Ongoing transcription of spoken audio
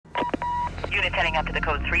units heading up to the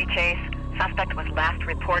code 3 chase. Suspect was last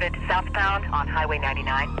reported southbound on Highway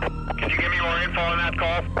 99. Can you give me more info on that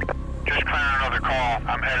call? Just clearing another call.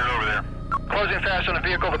 I'm headed over there. Closing fast on a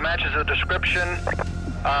vehicle that matches the description.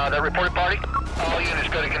 That reported party? All units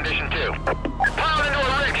go to condition 2. Pilot into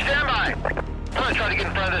a rig, stand by! I'm gonna try to get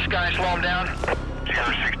in front of this guy and slow him down.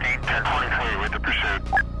 016, 1023 with the pursuit.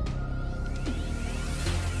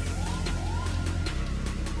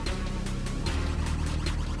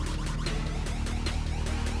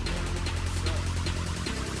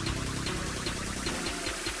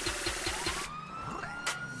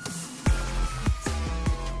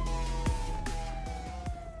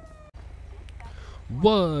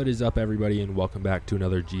 What is up, everybody, and welcome back to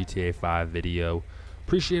another GTA 5 video.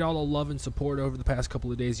 Appreciate all the love and support over the past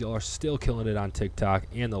couple of days. Y'all are still killing it on TikTok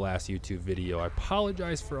and the last YouTube video. I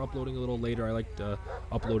apologize for uploading a little later. I like to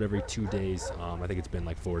upload every 2 days. I think it's been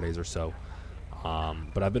like 4 days or so.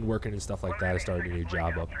 But I've been working and stuff like that. I started a new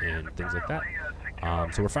job up and things like that.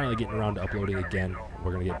 So we're finally getting around to uploading again.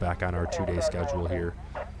 We're going to get back on our 2-day schedule here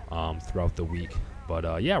throughout the week.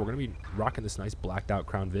 But yeah, we're going to be rocking this nice blacked out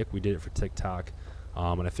Crown Vic. We did it for TikTok.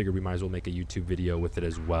 And I figured we might as well make a YouTube video with it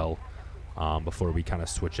as well before we kind of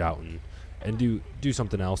switch out and do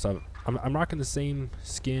something else. I'm rocking the same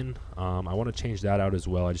skin. I want to change that out as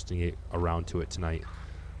well. I just didn't get around to it tonight.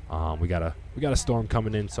 We got a storm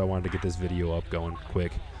coming in, so I wanted to get this video up going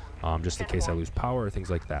quick, just in case I lose power or things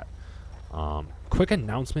like that. Quick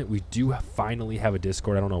announcement: we do finally have a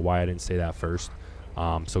Discord. I don't know why I didn't say that first.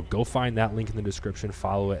 So go find that link in the description.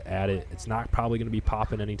 Follow it, add it. It's not probably going to be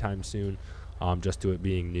popping anytime soon. Just to it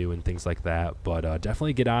being new and things like that, but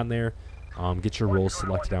definitely get on there, get your roles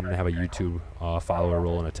selected. I'm gonna have a YouTube follower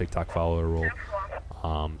role and a TikTok follower role,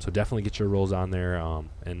 so definitely get your roles on there,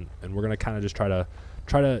 and we're gonna kind of just try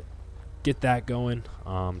to get that going,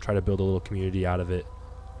 try to build a little community out of it,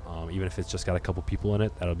 even if it's just got a couple people in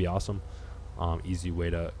it. That'll be awesome. Easy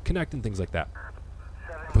way to connect and things like that.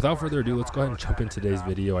 Without further ado, let's go ahead and jump into today's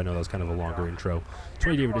video. I know that was kind of a longer intro.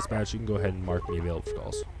 20 David Dispatch, you can go ahead and mark me available for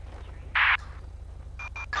calls.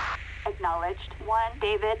 Acknowledged. 1,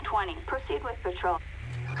 David, 20. Proceed with patrol.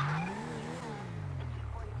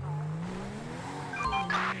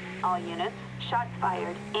 All units, shots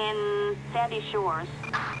fired in Sandy Shores.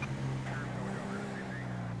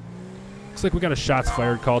 Looks like we got a shots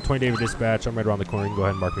fired call. 20 David Dispatch, I'm right around the corner. You can go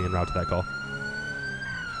ahead and mark me en route to that call.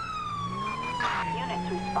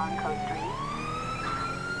 Units respond code 3.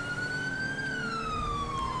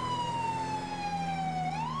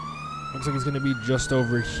 Looks like he's going to be just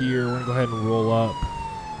over here. We're going to go ahead and roll up.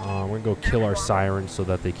 We're going to go kill our sirens so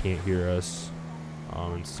that they can't hear us,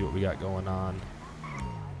 and see what we got going on.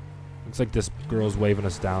 Looks like this girl's waving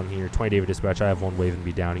us down here. 20 David Dispatch, I have one waving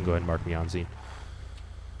me down. You can go ahead and mark me on scene.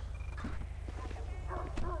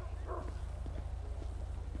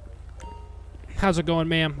 How's it going,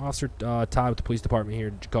 ma'am? Officer Todd with the police department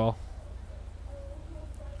here. Did you call?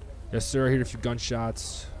 Yes, sir. I heard a few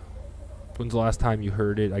gunshots. When's the last time you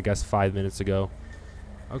heard it? I guess 5 minutes ago.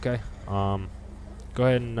 Okay. Go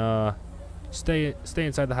ahead and stay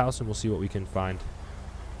inside the house, and we'll see what we can find.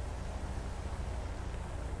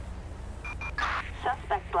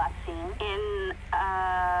 Suspect last seen in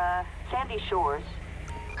Sandy Shores.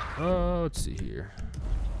 Let's see here.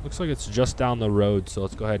 Looks like it's just down the road, so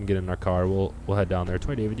let's go ahead and get in our car. We'll head down there.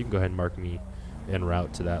 20 David, you can go ahead and mark me en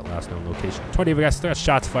route to that last known location. 20 David, still got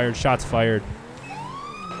shots fired. Shots fired.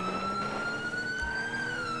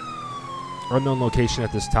 Unknown location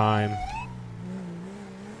at this time.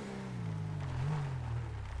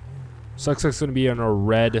 Suspect's going to be in a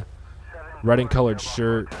red and colored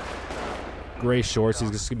shirt, gray shorts.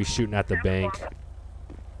 He's just going to be shooting at the bank.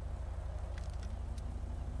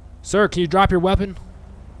 Sir, can you drop your weapon?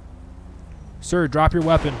 Sir, drop your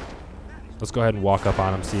weapon. Let's go ahead and walk up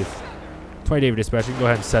on him, see if 20 David Dispatch, you can go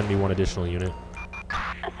ahead and send me one additional unit.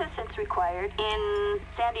 Assistance required in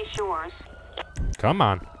Sandy Shores. Come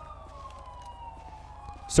on.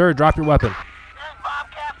 Sir, drop your weapon.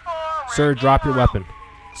 Sir, drop your weapon.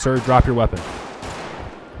 Sir, drop your weapon.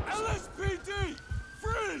 LSPD,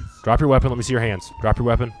 freeze! Drop your weapon. Let me see your hands. Drop your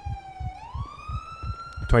weapon.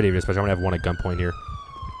 20 David Dispatch, I'm going to have one at gunpoint here.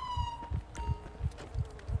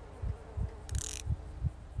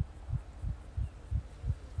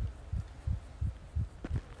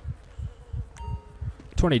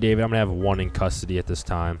 $20 David, I'm going to have one in custody at this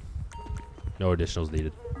time. No additionals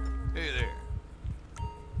needed. Hey there.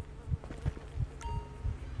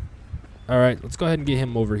 Alright, let's go ahead and get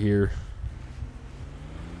him over here.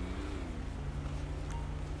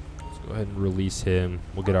 Let's go ahead and release him.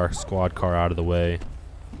 We'll get our squad car out of the way.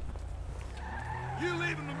 You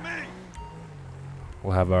leave him to me.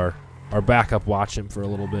 We'll have our our backup watch him for a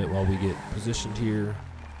little bit while we get positioned here.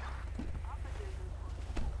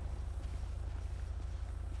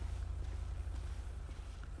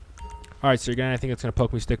 Alright, so you got anything that's going to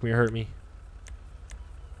poke me, stick me, or hurt me?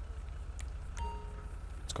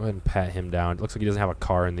 Let's go ahead and pat him down. It looks like he doesn't have a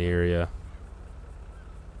car in the area.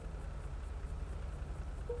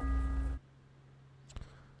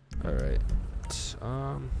 Alright.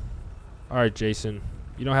 Alright, Jason.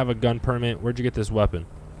 You don't have a gun permit. Where'd you get this weapon?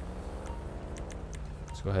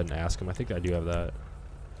 Let's go ahead and ask him. I think I do have that.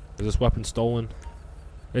 Is this weapon stolen?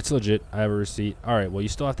 It's legit. I have a receipt. Alright, well, you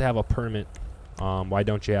still have to have a permit. Why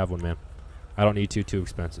don't you have one, man? I don't need to. Too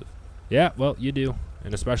expensive. Yeah, well, you do.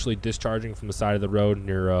 And especially discharging from the side of the road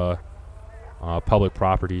near public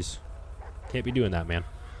properties. Can't be doing that, man.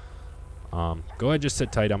 Go ahead, just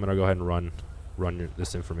sit tight. I'm going to go ahead and run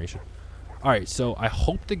this information. Alright, so I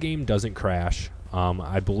hope the game doesn't crash.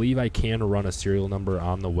 I believe I can run a serial number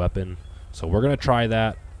on the weapon. So we're going to try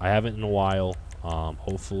that. I haven't in a while.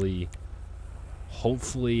 Hopefully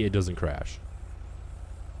it doesn't crash.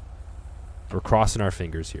 We're crossing our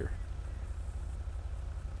fingers here.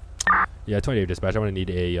 Yeah, 28 dispatch. I'm going to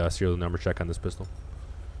need a serial number check on this pistol.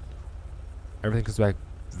 Everything comes back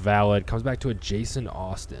valid. Comes back to a Jason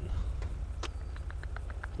Austin.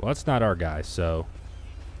 Well, that's not our guy, so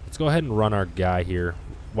let's go ahead and run our guy here.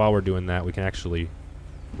 While we're doing that, we can actually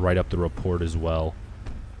write up the report as well.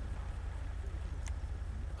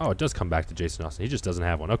 Oh, it does come back to Jason Austin. He just doesn't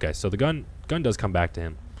have one. Okay, so the gun does come back to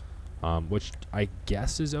him, which I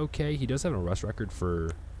guess is okay. He does have an arrest record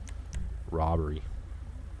for robbery.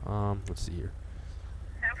 Let's see here.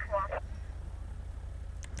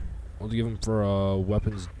 We'll give him for a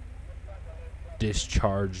weapons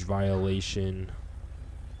discharge violation.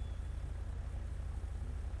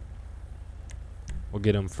 We'll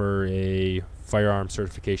get him for a firearm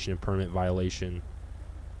certification and permit violation.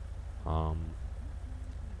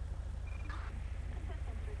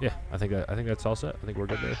 Yeah, I think that's all set. I think we're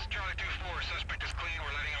good there. Charlie 2-4, suspect is clean.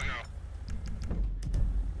 We're letting him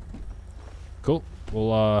go. Cool.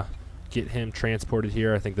 We'll get him transported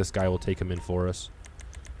here. I think this guy will take him in for us.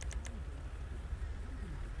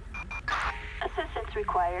 Assistance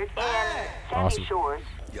required in Sandy Awesome. Shores.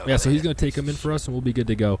 Yeah, so he's going to take him in for us, and we'll be good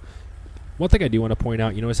to go. One thing I do want to point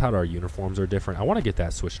out, you notice how our uniforms are different. I want to get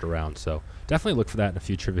that switched around, so definitely look for that in a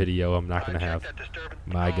future video. I'm not going to have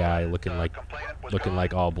my guy looking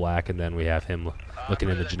like all black, and then we have him looking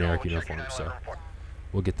in the generic uniform. So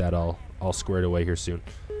we'll get that all squared away here soon.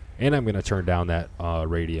 And I'm going to turn down that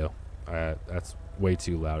radio. That's way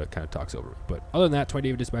too loud. It kind of talks over me. But other than that, 20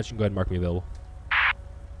 David dispatch, you can go ahead and mark me available.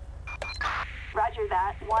 Roger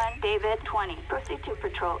that. 1 David 20. Proceed to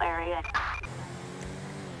patrol area.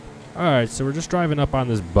 Alright, so we're just driving up on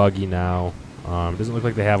this buggy now. It doesn't look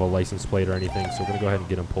like they have a license plate or anything, so we're going to go ahead and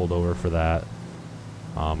get them pulled over for that.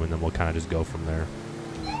 And then we'll kind of just go from there.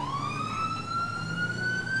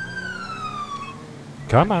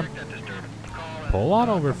 Come on. Pull on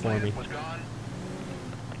over for me.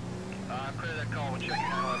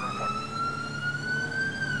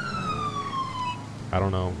 I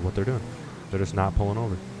don't know what they're doing. They're just not pulling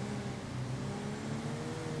over.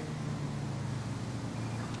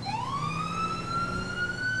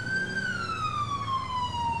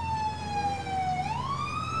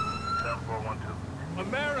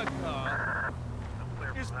 America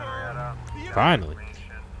is for the Finally.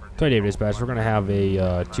 20 David dispatch, we're going to have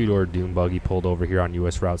a two-door dune buggy pulled over here on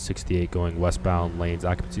US Route 68 going westbound lanes.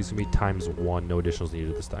 Occupancy is going to be ×1. No additionals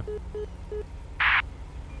needed this time.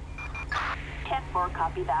 10-4,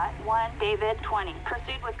 copy that. 1 David 20.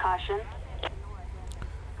 Proceed with caution.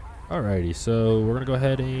 Alrighty, so we're going to go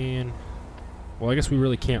ahead and... Well, I guess we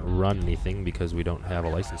really can't run anything because we don't have a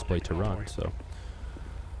license plate to run, so...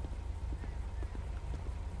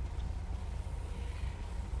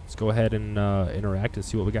 Let's go ahead and interact and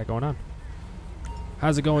see what we got going on.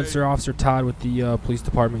 How's it going, sir? Officer Todd with the police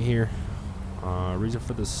department here. Reason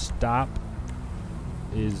for the stop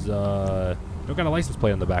is don't got a license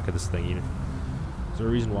plate on the back of this thing either. Is there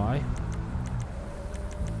a reason why?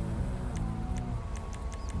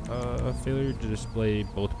 Failure to display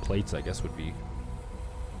both plates, I guess, would be. Is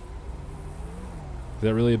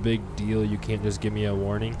that really a big deal? You can't just give me a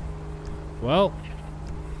warning? Well,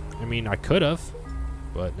 I mean, I could have.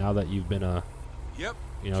 But now that you've been, kind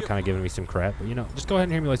of giving me some crap, but, just go ahead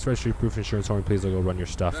and hand me license, registry, proof, insurance, for me, please. I'll go run your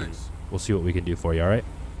stuff, and we'll see what we can do for you, all right?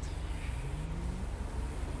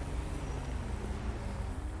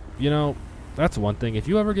 That's one thing. If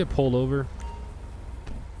you ever get pulled over,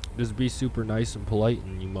 just be super nice and polite,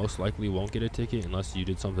 and you most likely won't get a ticket unless you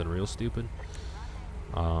did something real stupid.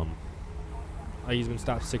 He's been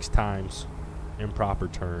stopped 6 times, improper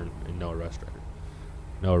turn, and no arrest record.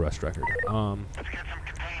 No arrest record. Let's get some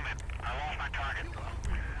containment. I lost my target.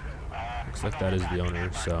 Looks like that is the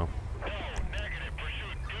owner, so. Negative.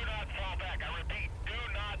 Pursuit. Do not fall back. I repeat, do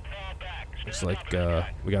not fall back. Looks like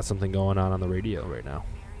we got something going on the radio right now.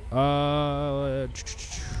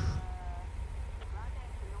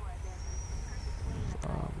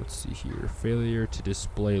 Let's see here. Failure to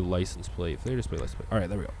display license plate. Failure to display license plate. All right,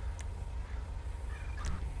 there we go.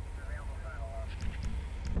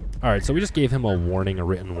 All right, so we just gave him a warning, a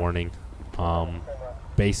written warning.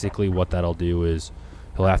 Basically, what that'll do is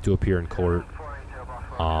he'll have to appear in court.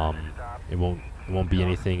 It won't be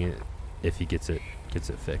anything if he gets it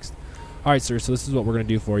fixed. All right, sir. So this is what we're gonna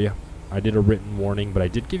do for you. I did a written warning, but I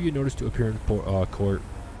did give you notice to appear in court.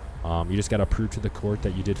 You just gotta prove to the court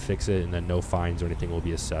that you did fix it, and then no fines or anything will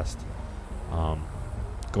be assessed. Go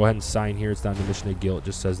ahead and sign here. It's not an admission of guilt. It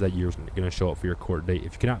just says that you're gonna show up for your court date.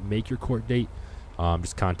 If you cannot make your court date,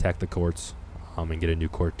 just contact the courts and get a new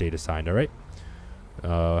court date assigned. All right.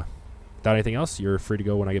 Without anything else, you're free to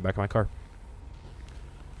go when I get back in my car.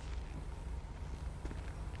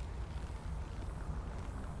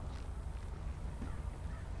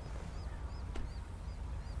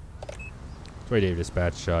 Sorry, Dave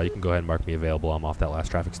Dispatch. You can go ahead and mark me available. I'm off that last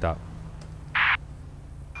traffic stop.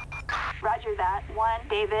 Roger that. 1,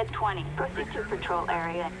 David, 20. Proceed to patrol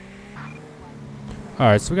area. All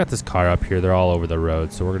right, so we got this car up here. They're all over the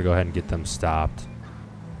road, so we're gonna go ahead and get them stopped.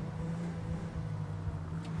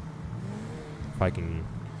 If I can,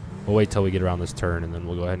 we'll wait till we get around this turn, and then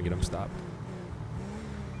we'll go ahead and get them stopped.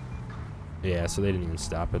 Yeah, so they didn't even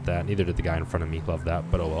stop at that. Neither did the guy in front of me. Love that,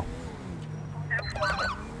 but oh well.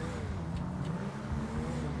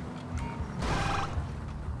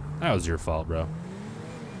 That was your fault, bro.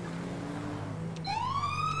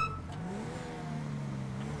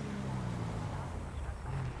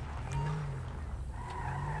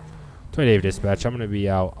 Dave Dispatch. I'm going to be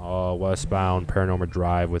out westbound Paranormal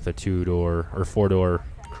Drive with a 2-door or 4-door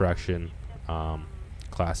correction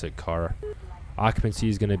classic car. Occupancy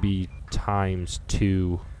is going to be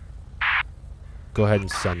 ×2. Go ahead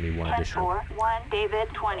and send me one additional. 1, David,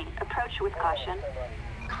 20. Approach with caution.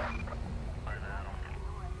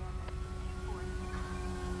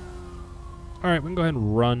 All right, we can go ahead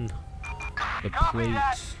and run the plate.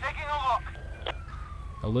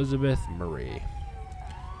 Elizabeth Murray.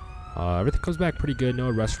 Everything comes back pretty good. No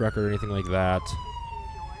arrest record or anything like that.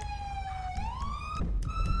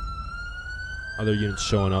 Other units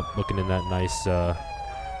showing up, looking in that nice,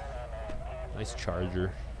 nice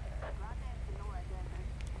Charger.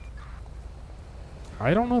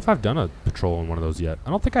 I don't know if I've done a patrol in one of those yet.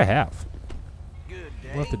 I don't think I have.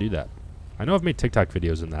 We'll have to do that. I know I've made TikTok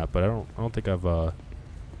videos in that, but I don't think I've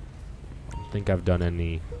done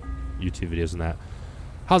any YouTube videos in that.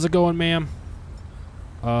 How's it going, ma'am?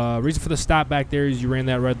 Reason for the stop back there is you ran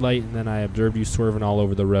that red light, and then I observed you swerving all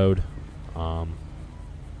over the road. I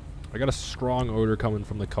got a strong odor coming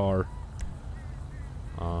from the car.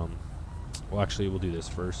 Well, actually, we'll do this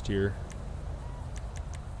first here.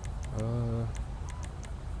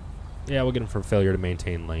 Yeah, we'll get him for failure to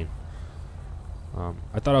maintain lane.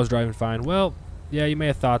 I thought I was driving fine. Well, yeah, you may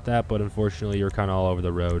have thought that, but unfortunately, you're kind of all over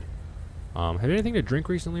the road. Have you anything to drink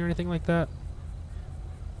recently or anything like that?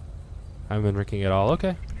 I haven't been drinking at all.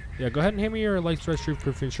 Okay. Yeah, go ahead and hand me your license, registry,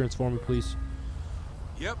 proof of insurance for me, please.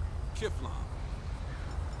 Yep, Kiflon.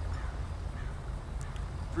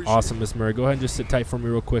 Awesome, Miss Murray. Go ahead and just sit tight for me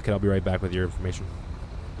real quick, and I'll be right back with your information.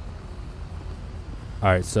 All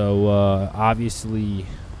right, so obviously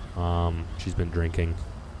she's been drinking.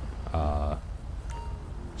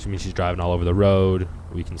 She means she's driving all over the road.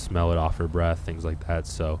 We can smell it off her breath, things like that.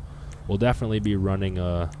 So we'll definitely be running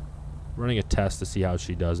a test to see how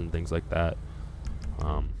she does and things like that.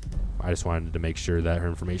 I just wanted to make sure that her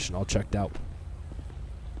information all checked out.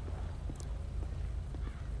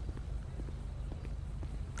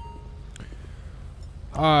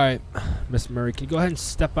 Alright, Miss Murray, can you go ahead and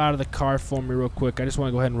step out of the car for me real quick? I just want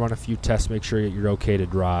to go ahead and run a few tests, make sure that you're okay to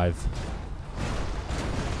drive.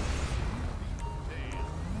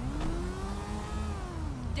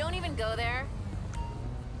 Don't even go there.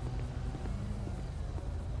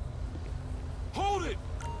 Hold it!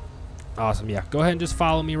 Awesome, yeah. Go ahead and just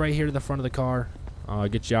follow me right here to the front of the car.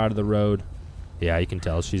 Get you out of the road. Yeah, you can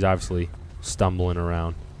tell she's obviously stumbling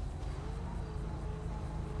around.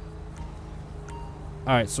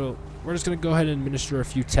 Alright, so we're just going to go ahead and administer a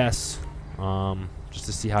few tests just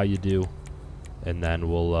to see how you do. And then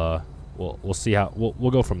we'll see how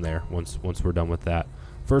we'll go from there once we're done with that.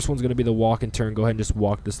 First one's going to be the walk and turn. Go ahead and just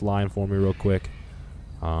walk this line for me real quick.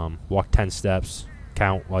 Walk 10 steps.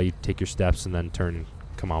 Count while you take your steps and then turn and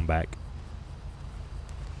come on back.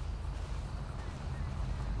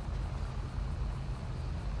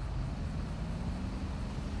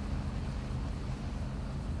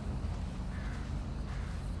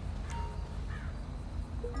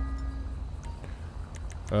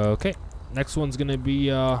 Okay. Next one's going to be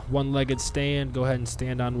one-legged stand. Go ahead and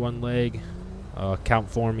stand on one leg. Count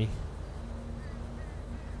for me.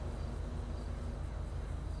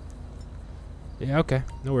 Yeah, okay.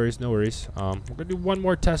 No worries, no worries. We're going to do one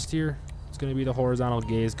more test here. It's going to be the horizontal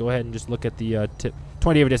gaze. Go ahead and just look at the tip.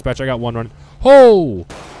 20 of a dispatch. I got one running. Oh!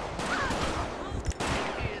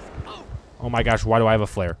 Oh my gosh, why do I have a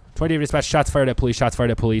flare? 20 of a dispatch. Shots fired at police. Shots fired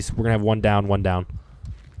at police. We're going to have one down, one down.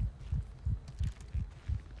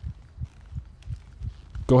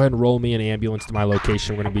 Go ahead and roll me an ambulance to my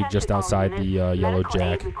location. We're going to be just outside the Yellow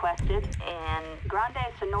Jack. Requested in Grande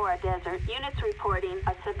Sonora Desert. Units reporting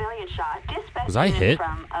a civilian shot. Dispatch Was I hit?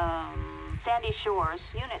 From Sandy Shores.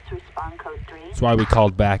 Units respond code 3. That's why we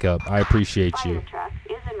called backup. I appreciate you. Fire truck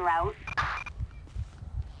is en route.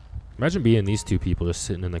 Imagine being these two people just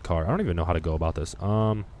sitting in the car. I don't even know how to go about this.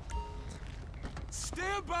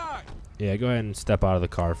 Stand by. Yeah, go ahead and step out of the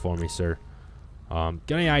car for me, sir.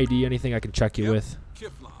 Got any ID, anything I can check you with?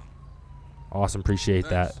 Kiflon. Awesome, appreciate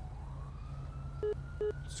Thanks. that.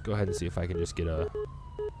 Let's go ahead and see if I can just get a...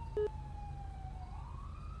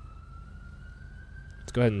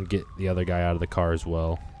 Let's go ahead and get the other guy out of the car as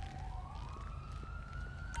well.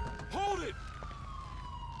 Hold it.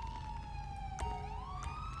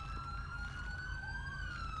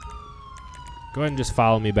 Go ahead and just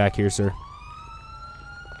follow me back here, sir.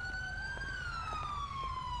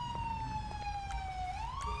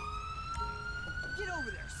 Get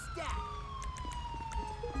over there, stat.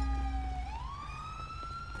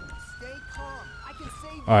 Stay calm. I can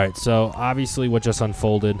save you. All right, so obviously what just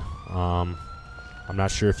unfolded, I'm not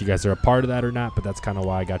sure if you guys are a part of that or not, but that's kind of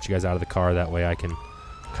why I got you guys out of the car. That way I can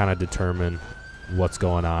kind of determine what's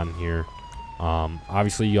going on here.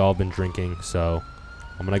 Obviously you all have been drinking, so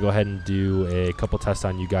I'm going to go ahead and do a couple tests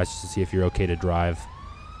on you guys just to see if you're okay to drive,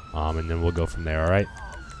 and then we'll go from there, all right?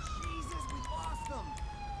 Oh, Jesus, we lost them.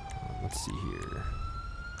 Let's see here.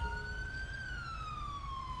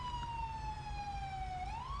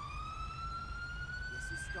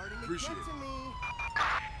 This is starting to Appreciate get to me.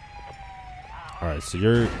 All right, so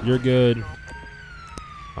you're good.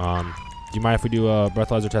 Do you mind if we do a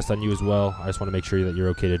breathalyzer test on you as well? I just want to make sure that you're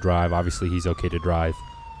okay to drive. Obviously, he's okay to drive.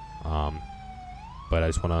 But I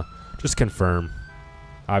just want to just confirm.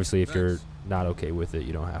 Obviously, if you're not okay with it,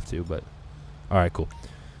 you don't have to. But all right, cool.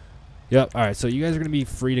 Yep. All right, so you guys are gonna be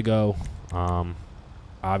free to go.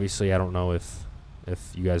 Obviously, I don't know if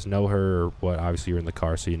you guys know her or what. Obviously, you're in the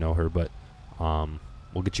car, so you know her. But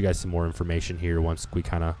we'll get you guys some more information here once we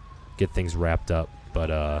kind of get things wrapped up.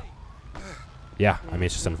 But yeah, I mean,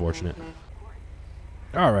 it's just unfortunate.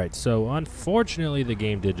 All right, so unfortunately the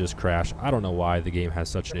game did just crash. I don't know why the game has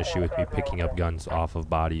such an issue with me picking up guns off of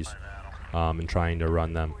bodies and trying to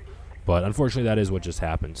run them. But unfortunately that is what just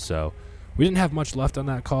happened. So we didn't have much left on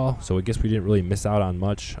that call, so I guess we didn't really miss out on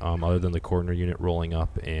much other than the coroner unit rolling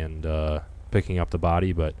up and picking up the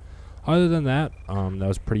body. But other than that, that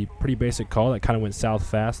was pretty basic call. That kind of went south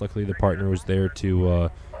fast. Luckily the partner was there to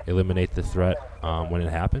eliminate the threat when it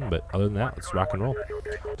happened. But other than that, let's rock and roll.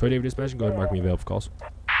 Toy David Dispatch, go ahead and mark me available for calls.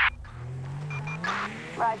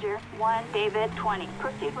 Roger. 1 David 20.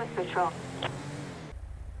 Proceed with patrol.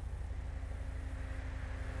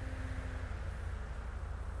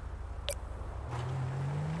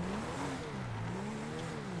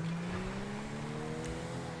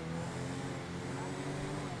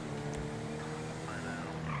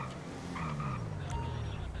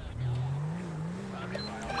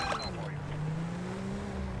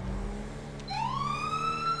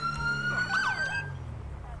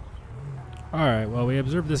 Alright, well, we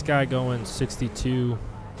observed this guy going 62.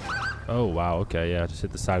 Oh, wow, okay, yeah, just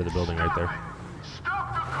hit the side of the building right there.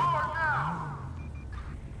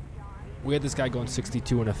 We had this guy going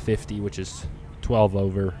 62 and a 50, which is 12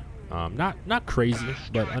 over. Not crazy,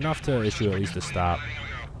 but enough to issue at least a stop,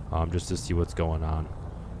 just to see what's going on.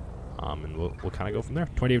 And we'll kind of go from there.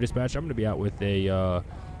 20 dispatch, I'm going to be out with a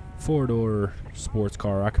 4-door sports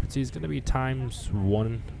car. Occupancy is going to be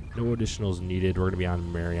 ×1. No additionals needed. We're going to be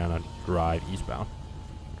on Mariana Drive eastbound.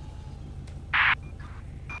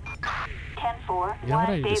 10-4. You know what,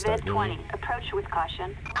 I 1 need to start David doing? 20. Approach with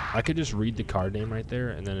caution. I could just read the card name right there,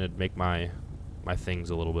 and then it'd make my things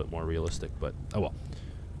a little bit more realistic. But oh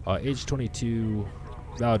well. Age 22,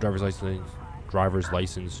 valid driver's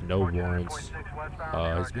license, no warrants.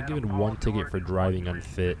 He's been given 1 ticket for driving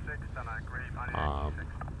unfit.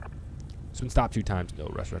 He's been stopped 2 times, no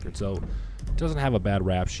arrest record. So doesn't have a bad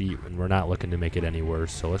rap sheet, and we're not looking to make it any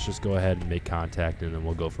worse. So let's just go ahead and make contact, and then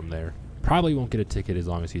we'll go from there. Probably won't get a ticket as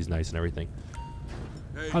long as he's nice and everything.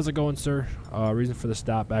 Hey. How's it going, sir? Reason for the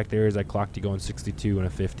stop back there is I clocked you going 62 and a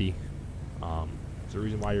 50. Is there a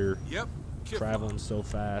reason why you're Yep. traveling so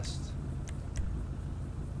fast.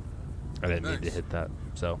 I didn't need to hit that,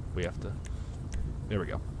 so we have to. There we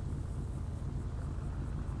go.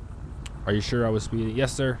 Are you sure I was speeding?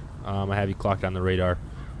 Yes, sir. I have you clocked on the radar.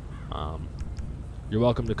 You're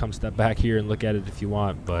welcome to come step back here and look at it if you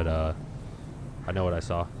want, but I know what I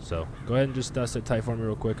saw. So go ahead and just sit tight for me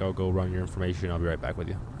real quick. I'll go run your information. I'll be right back with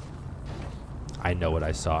you. I know what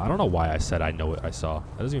I saw. I don't know why I said I know what I saw.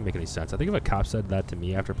 That doesn't even make any sense. I think if a cop said that to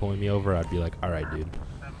me after pulling me over, I'd be like, all right, dude.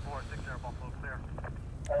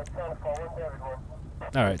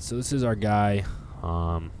 All right, so this is our guy.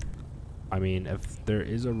 I mean, if there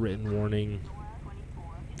is a written warning,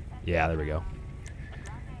 yeah, there we go.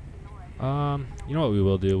 You know what we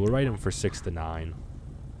will do? We'll write him for 6 to 9.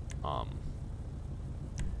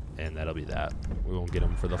 And that'll be that. We won't get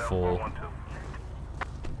him for the full.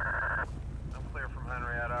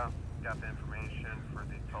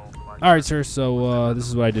 All right, sir. So this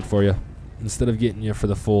is what I did for you. Instead of getting you for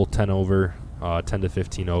the full 10 over, 10 to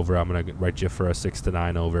 15 over, I'm gonna write you for a 6 to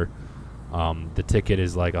 9 over. The ticket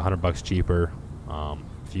is like $100 cheaper.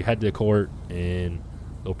 If you head to court, and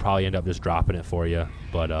they'll probably end up just dropping it for you.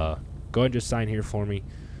 But go ahead and just sign here for me.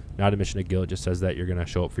 Not admission of guilt. It just says that you're gonna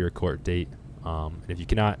show up for your court date. And if you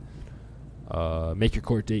cannot make your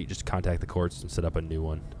court date, just contact the courts and set up a new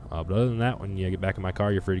one. But other than that, when you get back in my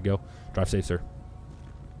car, you're free to go. Drive safe, sir.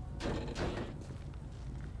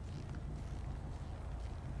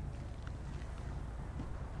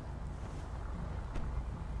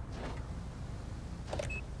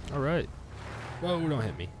 All right. Whoa, don't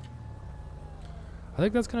hit me. I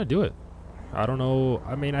think that's going to do it. I don't know.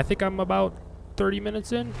 I mean, I think I'm about 30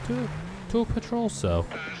 minutes in to a patrol, so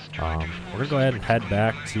we're going to go ahead and head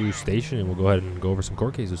back to station, and we'll go ahead and go over some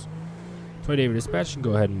court cases. 20 David Dispatch, and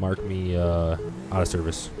go ahead and mark me out of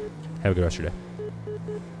service. Have a good rest of your day.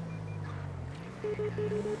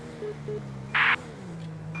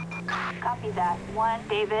 Copy that. 1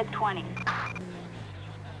 David 20.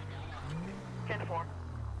 10-4.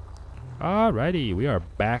 Alrighty, we are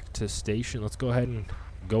back to station. Let's go ahead and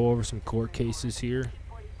go over some court cases here.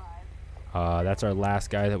 That's our last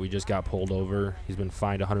guy that we just got pulled over. He's been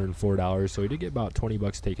fined $104, so he did get about 20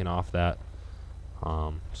 bucks taken off that.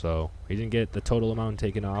 So he didn't get the total amount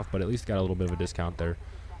taken off, but at least got a little bit of a discount there.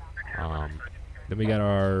 Then we got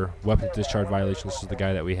our weapons discharge violation. This is the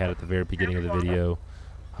guy that we had at the very beginning of the video.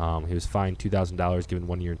 He was fined $2,000, given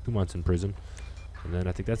 1 year and 2 months in prison. And then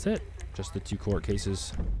I think that's it. Just the 2 court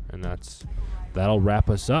cases, and that'll wrap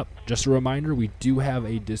us up. Just a reminder, we do have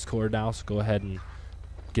a Discord now, so go ahead and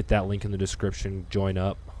get that link in the description. Join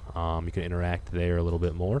up. You can interact there a little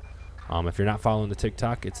bit more. If you're not following the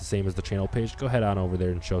TikTok, it's the same as the channel page. Go ahead on over there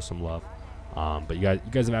and show some love. But you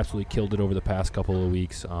guys have absolutely killed it over the past couple of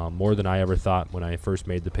weeks, more than I ever thought when I first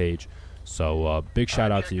made the page. So big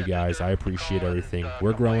shout out to you guys. I appreciate everything.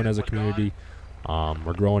 We're growing as a community.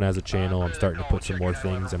 We're growing as a channel. I'm starting to put some more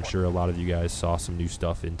things. I'm sure a lot of you guys saw some new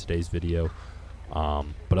stuff in today's video.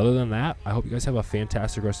 But other than that, I hope you guys have a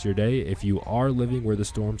fantastic rest of your day. If you are living where the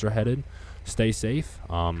storms are headed, stay safe.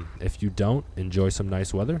 If you don't, enjoy some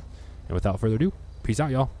nice weather. And without further ado, peace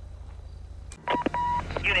out, y'all.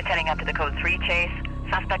 Units heading up to the code 3 chase.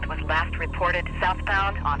 Suspect was last reported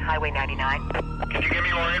southbound on Highway 99. Could you give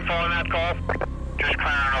me more info on that call? Just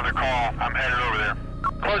clearing another call. I'm headed over there.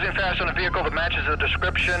 Closing fast on a vehicle that matches the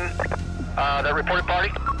description. That reported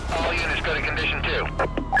party? All units go to condition 2.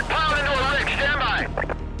 Piled into a rig, stand by!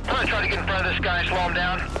 I'm gonna try to get in front of this guy and slow him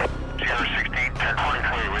down. 016,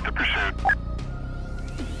 1023 with the pursuit.